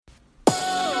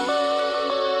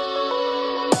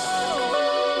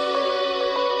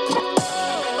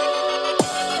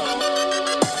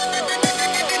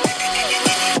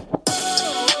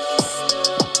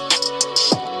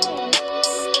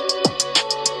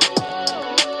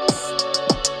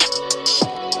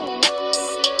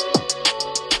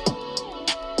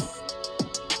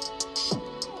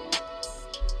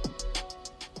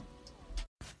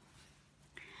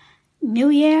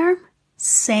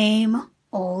same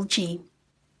old G.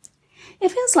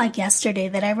 It feels like yesterday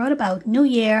that I wrote about New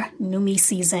Year, New Me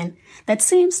season that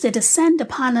seems to descend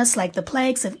upon us like the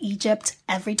plagues of Egypt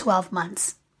every 12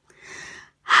 months.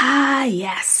 Ah,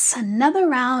 yes, another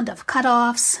round of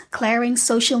cutoffs, clearing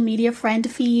social media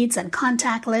friend feeds and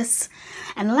contact lists,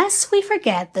 and lest we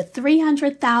forget the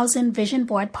 300,000 vision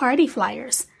board party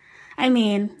flyers. I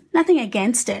mean, nothing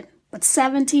against it, but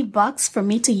 $70 for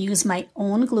me to use my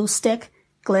own glue stick,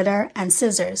 glitter, and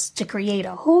scissors to create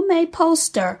a homemade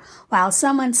poster while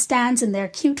someone stands in their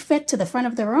cute fit to the front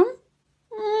of the room?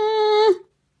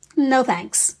 No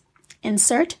thanks.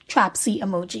 Insert trapsy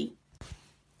emoji.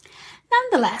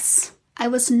 Nonetheless, I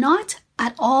was not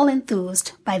at all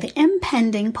enthused by the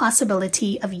impending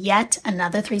possibility of yet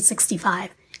another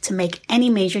 365 to make any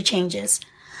major changes,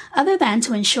 other than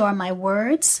to ensure my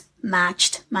words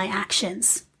matched my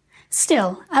actions.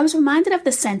 Still, I was reminded of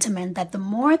the sentiment that the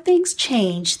more things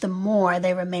change, the more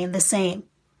they remain the same.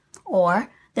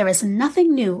 Or, there is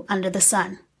nothing new under the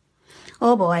sun.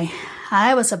 Oh boy,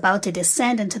 I was about to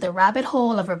descend into the rabbit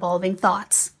hole of revolving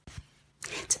thoughts.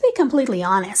 To be completely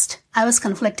honest, I was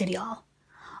conflicted, y'all.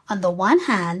 On the one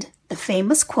hand, the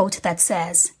famous quote that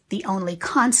says, "The only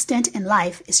constant in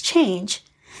life is change,"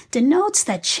 denotes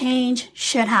that change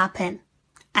should happen.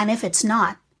 And if it's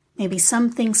not, maybe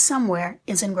something somewhere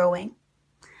isn't growing.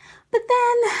 But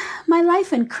then, my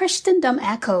life in Christendom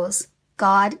echoes,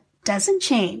 God doesn't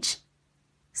change.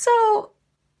 So,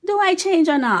 do I change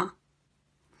or not?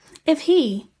 If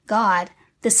He, God,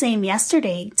 the same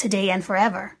yesterday, today, and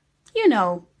forever, you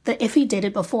know, the if He did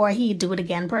it before He'd do it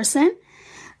again person,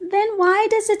 then why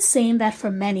does it seem that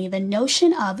for many the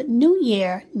notion of new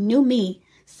year, new me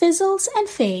fizzles and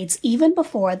fades even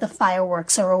before the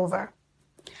fireworks are over?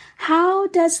 How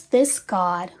does this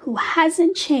God, who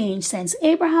hasn't changed since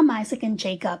Abraham, Isaac, and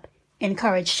Jacob,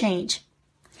 encourage change?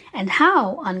 And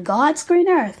how, on God's green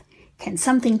earth, can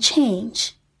something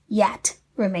change, yet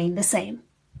remain the same?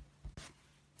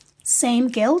 Same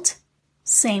guilt,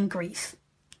 same grief.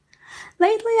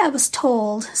 Lately, I was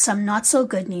told some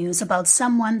not-so-good news about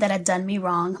someone that had done me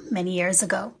wrong many years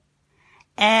ago.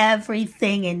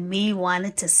 Everything in me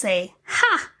wanted to say,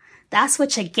 "Ha! That's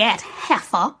what you get,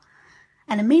 heifer!"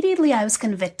 And immediately I was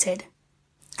convicted.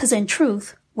 Because in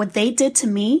truth, what they did to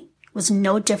me was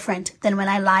no different than when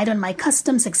I lied on my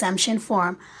customs exemption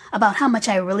form about how much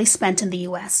I really spent in the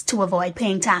U.S. to avoid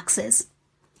paying taxes.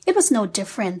 It was no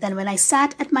different than when I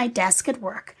sat at my desk at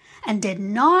work and did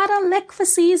not a lick for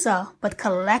Caesar, but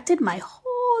collected my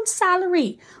whole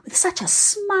salary with such a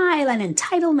smile and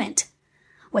entitlement.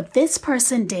 What this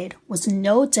person did was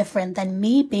no different than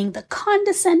me being the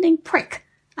condescending prick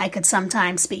I could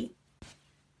sometimes be.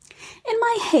 In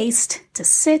my haste to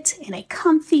sit in a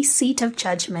comfy seat of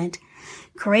judgment,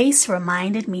 grace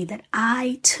reminded me that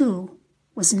I, too,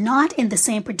 was not in the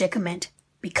same predicament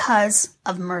because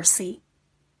of mercy.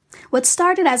 What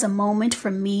started as a moment for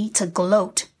me to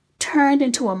gloat turned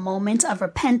into a moment of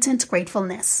repentant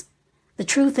gratefulness. The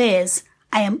truth is,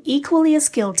 I am equally as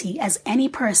guilty as any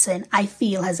person I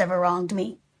feel has ever wronged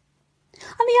me.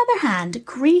 On the other hand,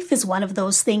 grief is one of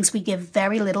those things we give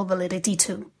very little validity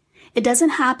to. It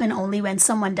doesn't happen only when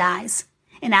someone dies.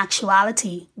 In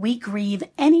actuality, we grieve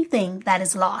anything that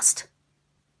is lost.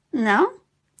 No?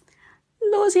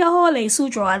 Lose your whole Asu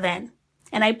drawer then,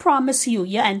 and I promise you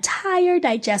your entire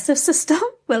digestive system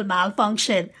will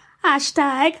malfunction.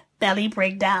 #belly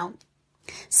breakdown.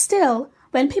 Still,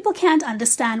 when people can't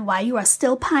understand why you are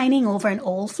still pining over an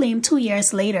old flame 2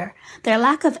 years later, their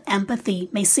lack of empathy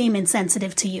may seem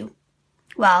insensitive to you.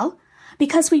 Well,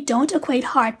 because we don't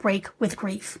equate heartbreak with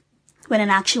grief, when in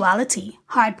actuality,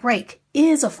 heartbreak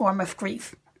is a form of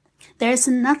grief. There's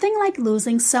nothing like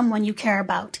losing someone you care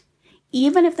about.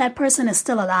 Even if that person is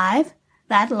still alive,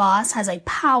 that loss has a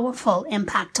powerful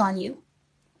impact on you.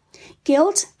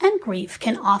 Guilt and grief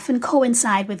can often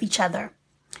coincide with each other.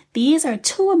 These are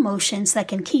two emotions that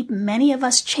can keep many of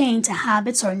us chained to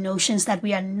habits or notions that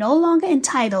we are no longer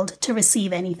entitled to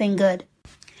receive anything good.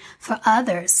 For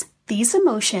others, these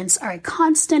emotions are a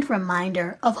constant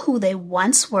reminder of who they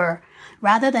once were,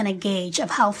 rather than a gauge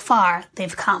of how far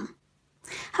they've come.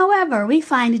 However, we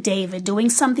find David doing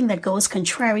something that goes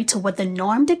contrary to what the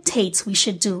norm dictates we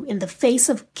should do in the face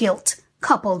of guilt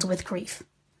coupled with grief.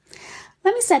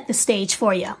 Let me set the stage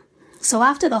for you. So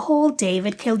after the whole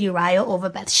David killed Uriah over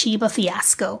Bathsheba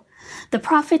fiasco, the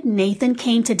prophet Nathan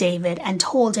came to David and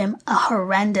told him a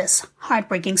horrendous,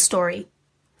 heartbreaking story.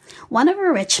 One of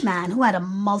a rich man who had a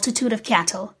multitude of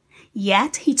cattle,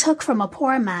 yet he took from a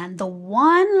poor man the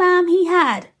one lamb he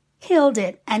had, killed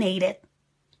it, and ate it.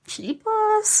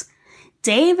 Cheapos.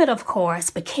 David, of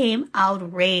course, became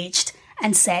outraged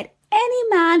and said Any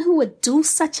man who would do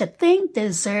such a thing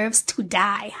deserves to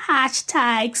die.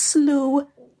 Hashtag slew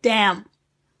them.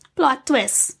 Plot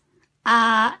twist.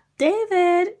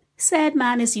 David said,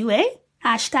 man is you, eh?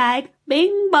 Hashtag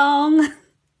bing bong.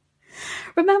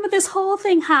 Remember, this whole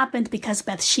thing happened because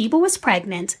Bathsheba was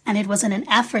pregnant and it was in an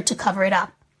effort to cover it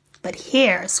up. But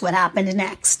here's what happened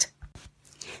next.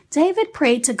 David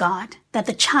prayed to God that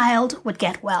the child would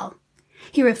get well.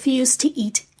 He refused to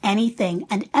eat anything,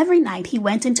 and every night he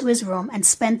went into his room and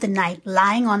spent the night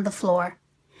lying on the floor.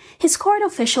 His court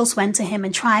officials went to him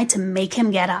and tried to make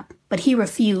him get up, but he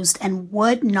refused and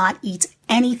would not eat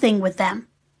anything with them.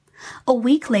 A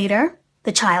week later,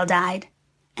 the child died,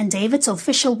 and David's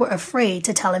officials were afraid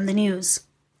to tell him the news.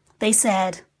 They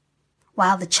said,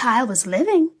 while the child was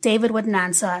living, David wouldn't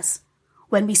answer us.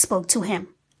 When we spoke to him,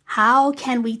 how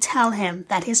can we tell him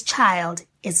that his child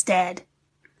is dead?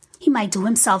 He might do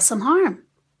himself some harm.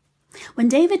 When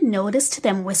David noticed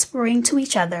them whispering to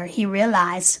each other, he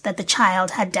realized that the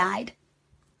child had died.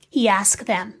 He asked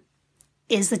them,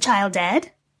 "Is the child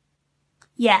dead?"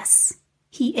 "Yes,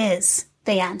 he is,"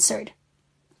 they answered.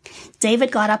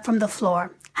 David got up from the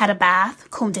floor, had a bath,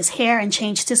 combed his hair, and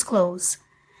changed his clothes.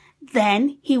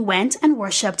 Then he went and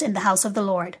worshipped in the house of the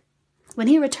Lord. When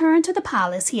he returned to the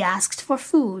palace, he asked for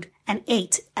food and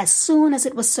ate as soon as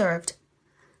it was served.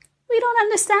 "We don't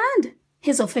understand,"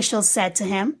 his officials said to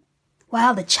him.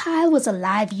 "While the child was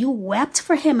alive, you wept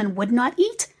for him and would not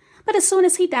eat, but as soon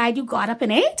as he died, you got up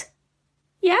and ate?"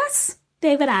 "Yes,"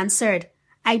 David answered,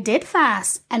 "I did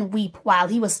fast and weep while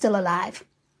he was still alive.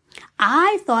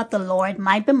 I thought the Lord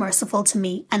might be merciful to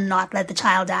me and not let the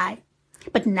child die.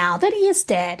 But now that he is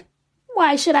dead,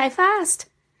 why should I fast?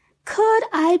 Could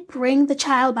I bring the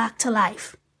child back to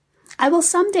life? I will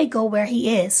someday go where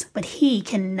he is, but he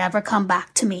can never come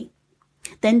back to me."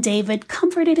 Then David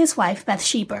comforted his wife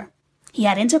Bathsheba. He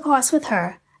had intercourse with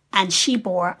her, and she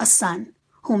bore a son,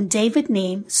 whom David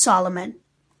named Solomon.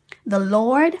 The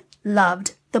Lord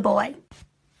loved the boy.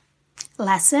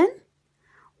 Lesson: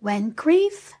 when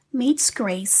grief meets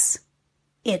grace,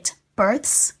 it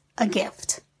births a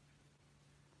gift.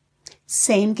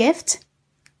 Same gift,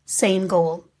 same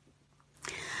goal.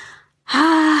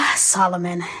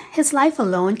 Solomon. His life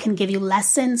alone can give you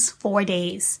lessons for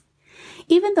days.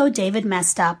 Even though David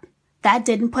messed up, that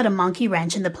didn't put a monkey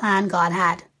wrench in the plan God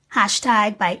had.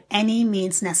 Hashtag by any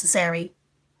means necessary.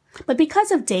 But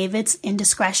because of David's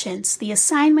indiscretions, the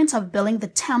assignment of building the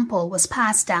temple was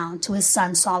passed down to his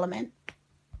son Solomon.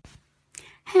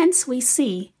 Hence, we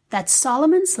see that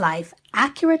Solomon's life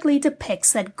accurately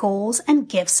depicts that goals and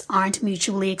gifts aren't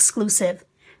mutually exclusive,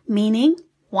 meaning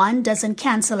one doesn't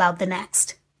cancel out the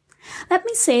next. Let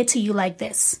me say it to you like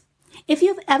this. If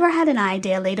you've ever had an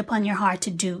idea laid upon your heart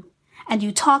to do, and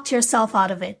you talked yourself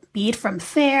out of it, be it from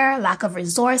fear, lack of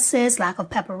resources, lack of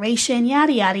preparation,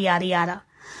 yada, yada, yada, yada,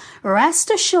 rest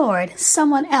assured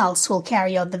someone else will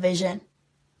carry out the vision.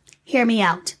 Hear me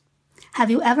out.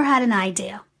 Have you ever had an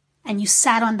idea, and you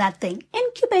sat on that thing,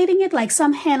 incubating it like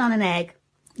some hen on an egg?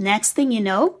 Next thing you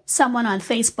know, someone on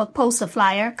Facebook posts a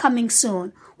flyer coming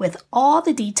soon with all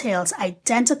the details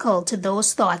identical to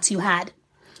those thoughts you had.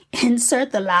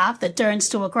 Insert the laugh that turns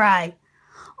to a cry.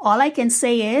 All I can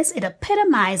say is it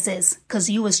epitomizes, 'cause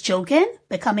you was joking,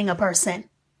 becoming a person.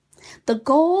 The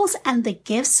goals and the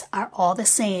gifts are all the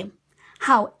same.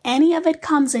 How any of it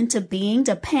comes into being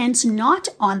depends not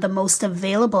on the most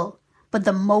available, but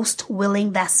the most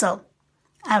willing vessel.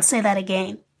 I'll say that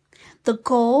again. The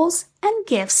goals and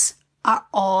gifts are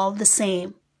all the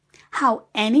same. How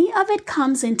any of it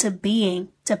comes into being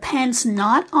depends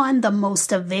not on the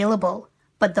most available,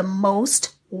 but the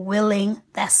most willing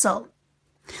vessel.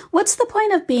 What's the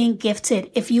point of being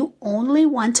gifted if you only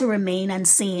want to remain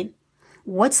unseen?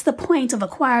 What's the point of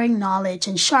acquiring knowledge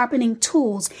and sharpening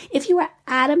tools if you are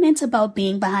adamant about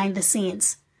being behind the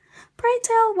scenes? Pray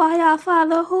tell why our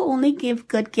Father who only give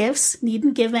good gifts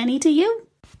needn't give any to you.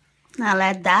 Now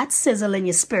let that sizzle in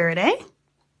your spirit, eh?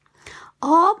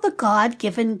 All the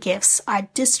God-given gifts are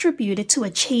distributed to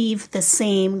achieve the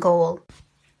same goal,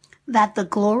 that the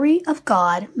glory of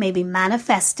God may be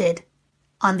manifested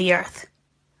on the earth.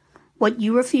 What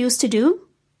you refuse to do?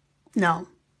 No,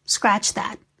 scratch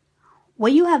that.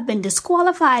 What you have been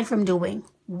disqualified from doing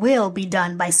will be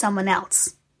done by someone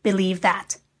else. Believe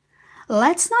that.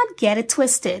 Let's not get it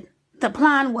twisted. The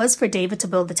plan was for David to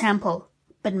build the temple,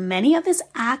 but many of his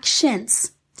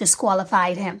actions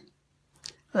disqualified him.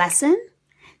 Lesson: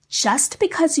 just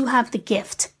because you have the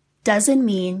gift doesn't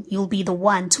mean you'll be the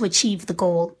one to achieve the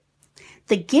goal.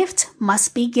 The gift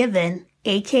must be given,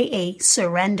 aka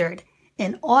surrendered,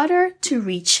 in order to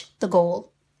reach the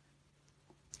goal.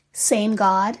 Same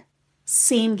God,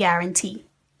 same guarantee.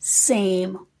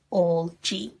 same old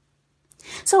G.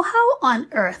 So how on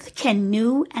earth can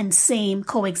new and same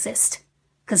coexist?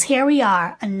 Because here we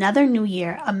are, another new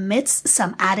year amidst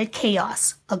some added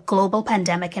chaos, a global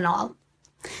pandemic and all.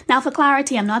 Now for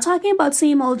clarity, I'm not talking about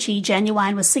same old G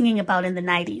Genuine was singing about in the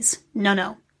 90s.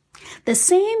 No. The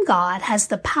same God has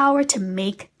the power to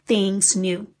make things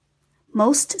new.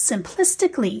 Most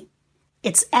simplistically,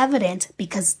 it's evident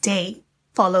because day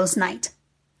follows night.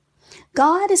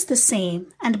 God is the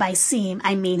same, and by same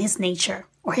I mean his nature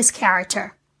or his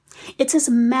character. It's his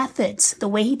methods, the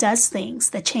way he does things,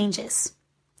 that changes.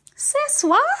 Sis,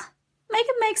 what? Make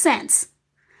it make sense.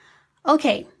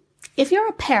 Okay, if you're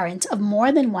a parent of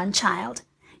more than one child,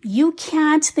 you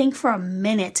can't think for a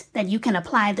minute that you can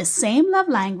apply the same love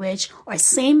language or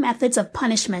same methods of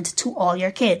punishment to all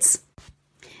your kids.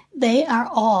 They are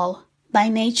all, by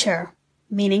nature,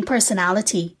 meaning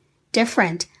personality,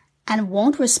 different, and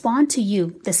won't respond to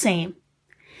you the same.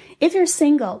 If you're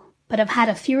single but have had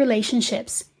a few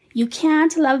relationships, you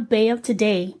can't love Bae of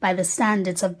today by the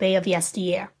standards of Bae of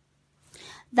yesteryear.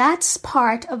 That's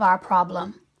part of our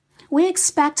problem. We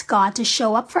expect God to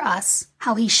show up for us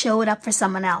how he showed up for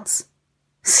someone else.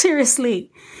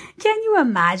 Seriously, can you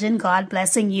imagine God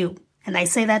blessing you, and I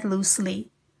say that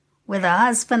loosely, with a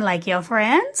husband like your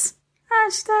friends?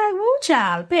 #woo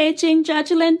child, Beijing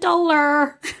judgment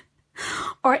dollar.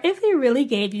 Or if he really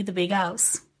gave you the big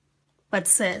house. But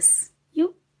sis,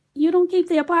 you don't keep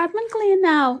the apartment clean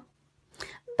now.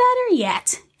 Better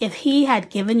yet, if he had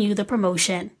given you the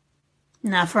promotion.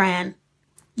 Now, friend,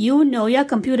 you know your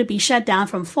computer be shut down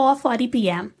from 4:40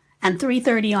 p.m. and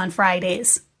 3:30 on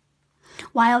Fridays.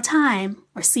 While time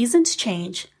or seasons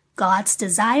change, God's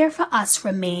desire for us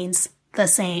remains the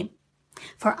same.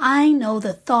 For I know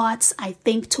the thoughts I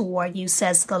think toward you,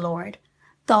 says the Lord,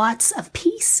 thoughts of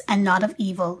peace and not of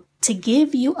evil, to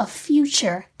give you a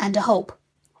future and a hope.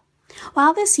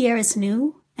 While this year is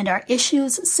new and our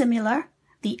issues similar,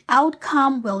 the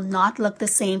outcome will not look the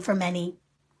same for many.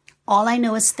 All I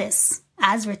know is this,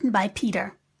 as written by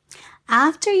Peter.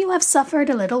 After you have suffered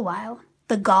a little while,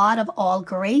 the God of all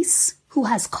grace, who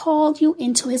has called you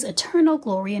into his eternal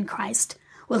glory in Christ,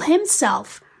 will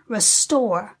himself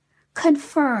restore,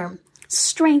 confirm,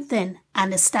 strengthen,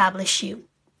 and establish you.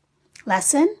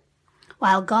 Lesson: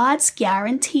 while God's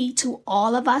guarantee to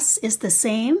all of us is the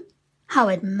same, how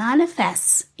it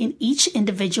manifests in each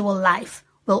individual life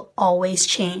will always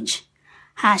change.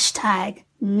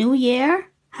 #New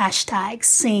Year,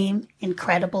 #Same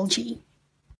Incredible G.